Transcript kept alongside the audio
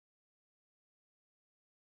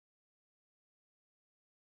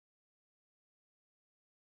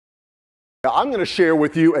Now, I'm going to share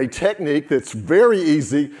with you a technique that's very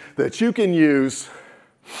easy that you can use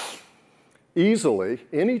easily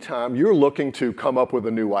anytime you're looking to come up with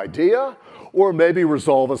a new idea or maybe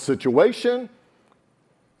resolve a situation.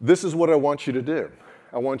 This is what I want you to do.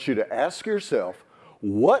 I want you to ask yourself,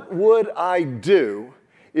 what would I do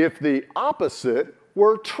if the opposite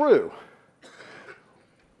were true?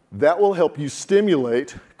 That will help you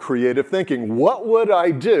stimulate creative thinking. What would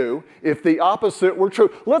I do if the opposite were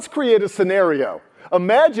true? Let's create a scenario.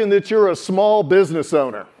 Imagine that you're a small business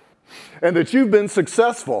owner and that you've been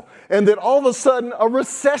successful and that all of a sudden a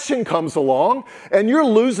recession comes along and you're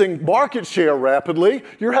losing market share rapidly.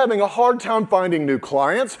 You're having a hard time finding new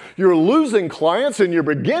clients. You're losing clients and you're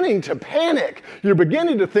beginning to panic. You're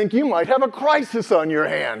beginning to think you might have a crisis on your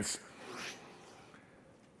hands.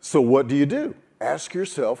 So what do? Ask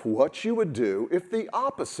yourself what you would do if the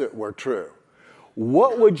opposite were true.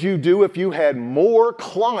 What would you do if you had more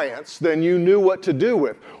clients than you knew what to do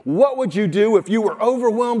with? What would you do if you were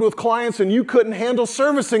overwhelmed with clients and you couldn't handle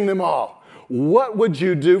servicing them all? What would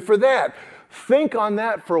you do for that? Think on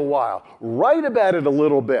that for a while. Write about it a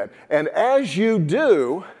little bit. And as you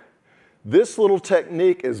do, this little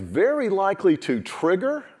technique is very likely to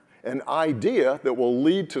trigger an idea that will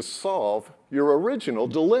lead to solve your original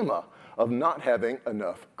dilemma of not having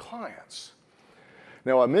enough clients.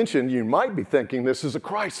 Now, I mentioned you might be thinking this is a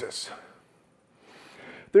crisis.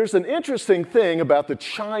 There's an interesting thing about the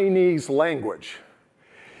Chinese language.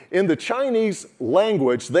 In the Chinese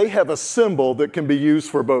language, they have a symbol that can be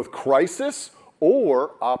used for both crisis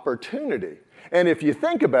or opportunity. And if you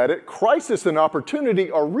think about it, crisis and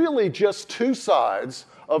opportunity are really just two sides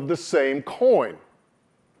of the same coin.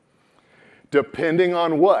 Depending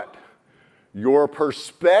on what? Your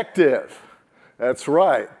perspective. That's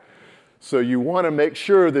right. So you want to make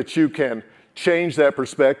sure that you can change that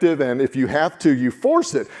perspective, and if you have to, you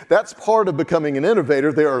force it. That's part of becoming an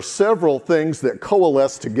innovator. There are several things that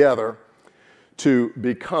coalesce together to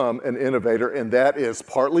become an innovator, and that is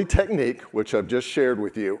partly technique, which I've just shared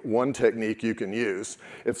with you, one technique you can use.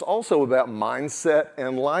 It's also about mindset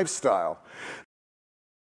and lifestyle.